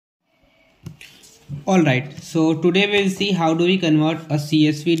Alright, so today we'll see how do we convert a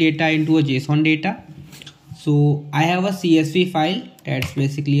CSV data into a JSON data. So I have a CSV file that's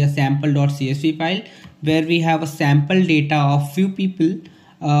basically a sample.csv file where we have a sample data of few people.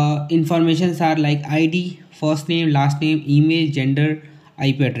 Informations are like ID, first name, last name, email, gender,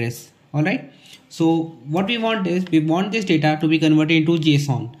 IP address. Alright, so what we want is we want this data to be converted into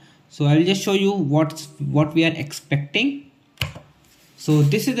JSON. So I will just show you what we are expecting. So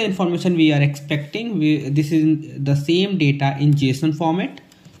this is the information we are expecting. This is the same data in JSON format.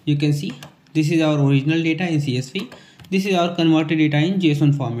 You can see this is our original data in CSV. This is our converted data in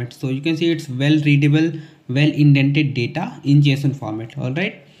JSON format. So you can see it's well readable, well indented data in JSON format. All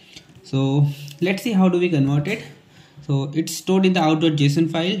right. So let's see how do we convert it. So it's stored in the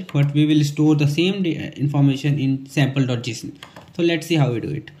out.json file, but we will store the same information in sample.json. So let's see how we do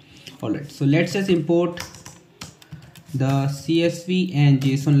it. All right. So let's just import the CSV and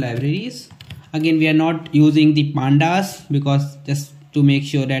JSON libraries. Again, we are not using the pandas because just to make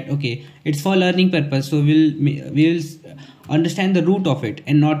sure that okay, it's for learning purpose. So we'll understand the root of it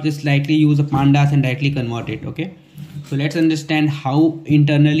and not just likely use a pandas and directly convert it. Okay, so let's understand how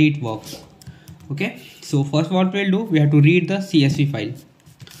internally it works. Okay, so first what we'll do, we have to read the CSV file.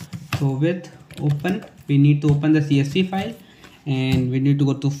 So with open, we need to open the CSV file and we need to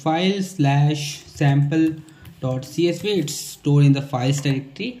go to file/sample.csv. it's stored in the files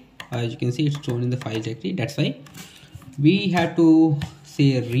directory. As you can see, it's stored in the files directory. That's why we have to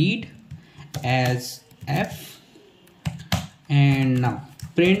say read as f, and now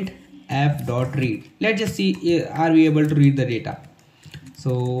print f.read. Let's just see, are we able to read the data?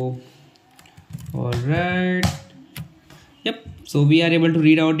 So all right, yep, so we are able to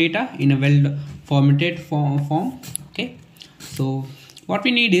read our data in a well formatted form. Okay, so what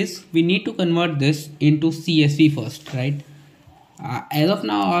we need is we need to convert this into CSV first, right? As of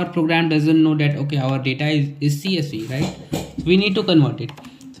now, our program doesn't know that okay, our data is CSV, right? So we need to convert it.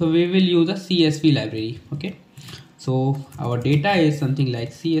 So we will use a CSV library. Okay, so our data is something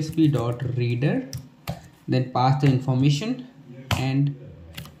like csv.reader, then pass the information, and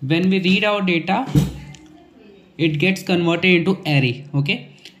when we read our data, it gets converted into array.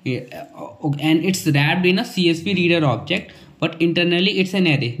 Okay, and it's wrapped in a CSV reader object, but internally it's an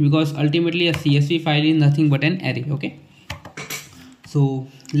array because ultimately a CSV file is nothing but an array. Okay, so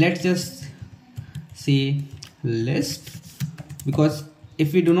let's just say list, because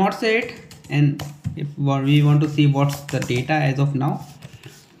if we do not say it and if we want to see what's the data as of now,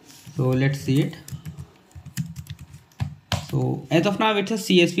 so let's see it. So as of now, it's a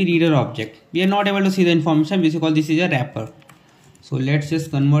CSV reader object. We are not able to see the information because this is a wrapper. So let's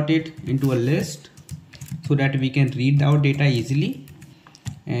just convert it into a list so that we can read our data easily.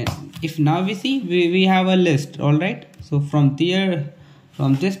 And if now we see we have a list. All right, so from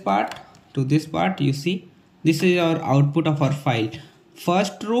this part to this part, you see this is our output of our file.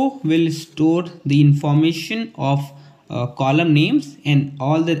 First row will store the information of column names, and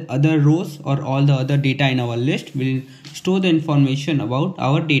all the other rows or all the other data in our list will store the information about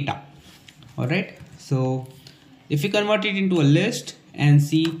our data. All right, so if we convert it into a list and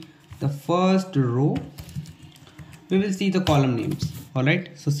see the first row, we will see the column names. All right,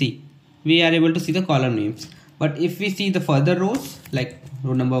 so see, we are able to see the column names, but if we see the further rows like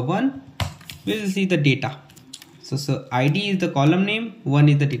row number 1, we will see the data. So ID is the column name, 1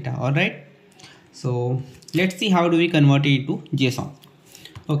 is the data. All right, so let's see how do we convert it into JSON.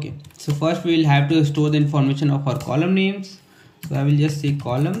 Okay, so first we will have to store the information of our column names. So I will just say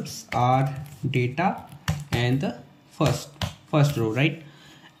columns are data and the first row, right?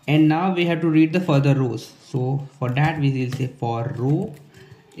 And now we have to read the further rows. So for that we will say for row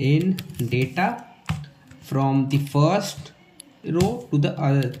in data from the first row to the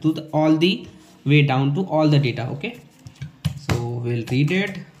other all the way down to all the data. Okay, so we'll read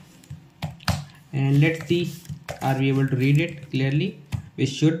it and let's see, are we able to read it clearly? We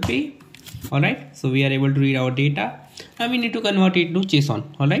should be. All right, so we are able to read our data. Now we need to convert it to JSON.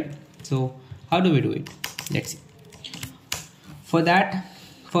 All right, so how do we do it? Let's see. For that,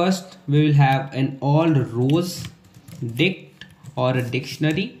 first we will have an all rows dict or a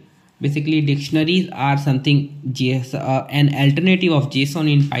dictionary. Basically dictionaries are something an alternative of JSON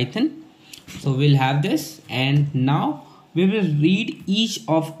in Python. So we'll have this, and now we will read each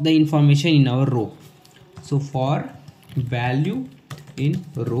of the information in our row. So for value in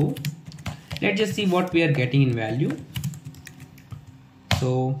row, let's just see what we are getting in value.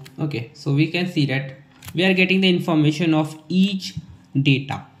 So okay, so we can see that we are getting the information of each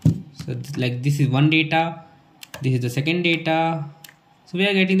data. So like this is one data, this is the second data, so we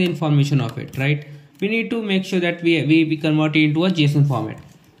are getting the information of it, right? We need to make sure that we convert it into a JSON format.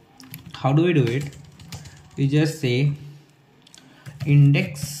 how do we do it? We just say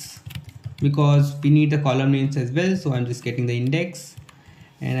index, because we need the column names as well, so I'm just getting the index,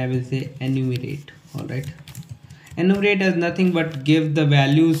 and I will say enumerate. All right, enumerate does nothing but give the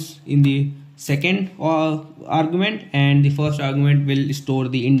values in the second argument, and the first argument will store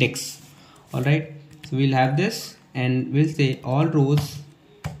the index. All right, so we'll have this, and we'll say all rows,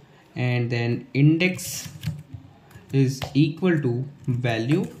 and then index is equal to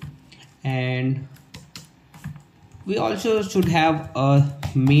value, and we also should have a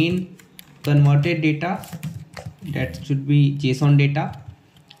main converted data, that should be JSON data.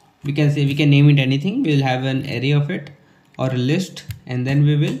 We can say, we can name it anything. We'll have an array of it or a list, and then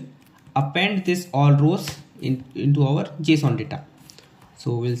we will append this all rows into our JSON data.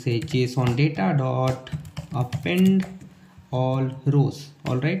 So we'll say JSON data dot append all rows.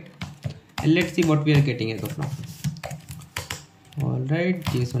 All right, and let's see what we are getting as of now. All right,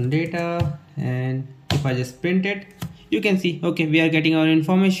 JSON data, and if I just print it, you can see, okay, we are getting our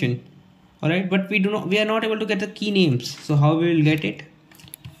information. All right, but we are not able to get the key names. So how we will get it?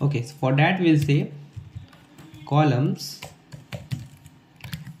 Okay, so for that we'll say columns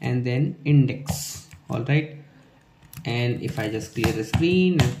and then index. All right, and if I just clear the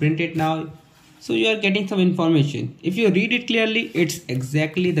screen and print it now, so you are getting some information. If you read it clearly, it's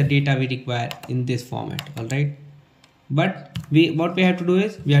exactly the data we require in this format. All right, but what we have to do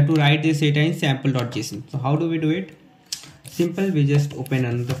is we have to write this data in sample.json. So how do we do it? Simple, we just open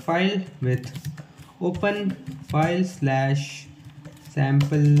another file with open file slash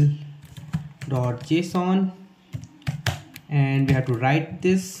sample.json, and we have to write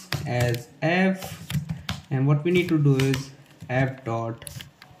this as f, and what we need to do is f.write.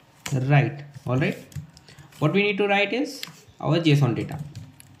 All right, what we need to write is our JSON data.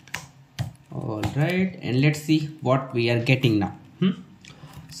 All right, and let's see what we are getting now.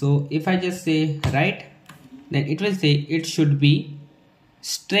 So if I just say write, then it will say it should be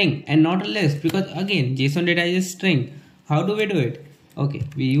string and not a list, because again JSON data is a string. How do we do it? Okay,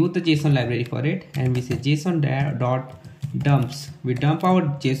 we use the JSON library for it, and we say JSON dot dumps. We dump our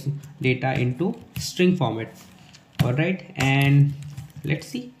JSON data into string format. All right, and let's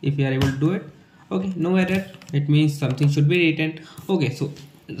see if we are able to do it. Okay, no error, it means something should be written. Okay, so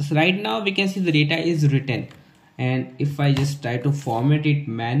right now we can see the data is written, and if I just try to format it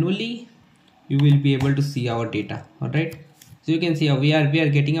manually, you will be able to see our data. All right, so you can see how we are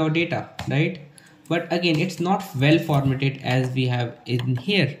getting our data, right? But again, it's not well formatted as we have in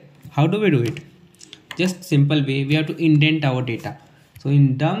here. How do we do it? Just simple way, we have to indent our data. So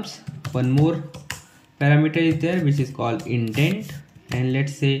in dumps, one more parameter is there, which is called indent, and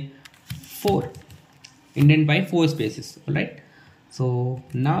let's say 4, indent by 4 spaces. All right, so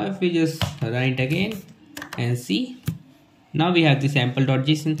now if we just run it again and see, now we have the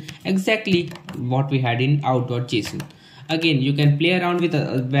sample.json, exactly what we had in out.json. Again, you can play around with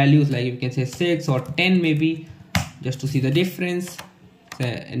values, like you can say 6 or 10 maybe, just to see the difference. So,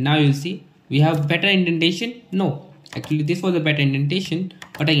 and now you'll see we have better indentation. No, actually this was a better indentation,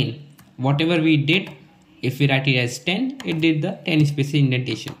 but again, whatever we did, if we write it as 10, it did the 10 space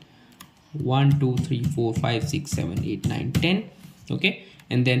indentation. 1 2 3 4 5 6 7 8 9 10. Okay,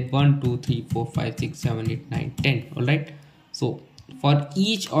 and then 1 2 3 4 5 6 7 8 9 10. All right, so for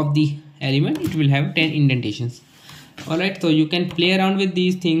each of the element it will have 10 indentations. All right, so you can play around with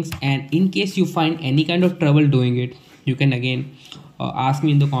these things, and in case you find any kind of trouble doing it, you can again ask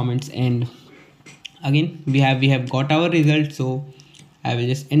me in the comments. And again, we have got our result, so I will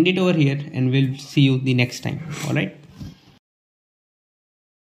just end it over here, and we'll see you the next time. All right.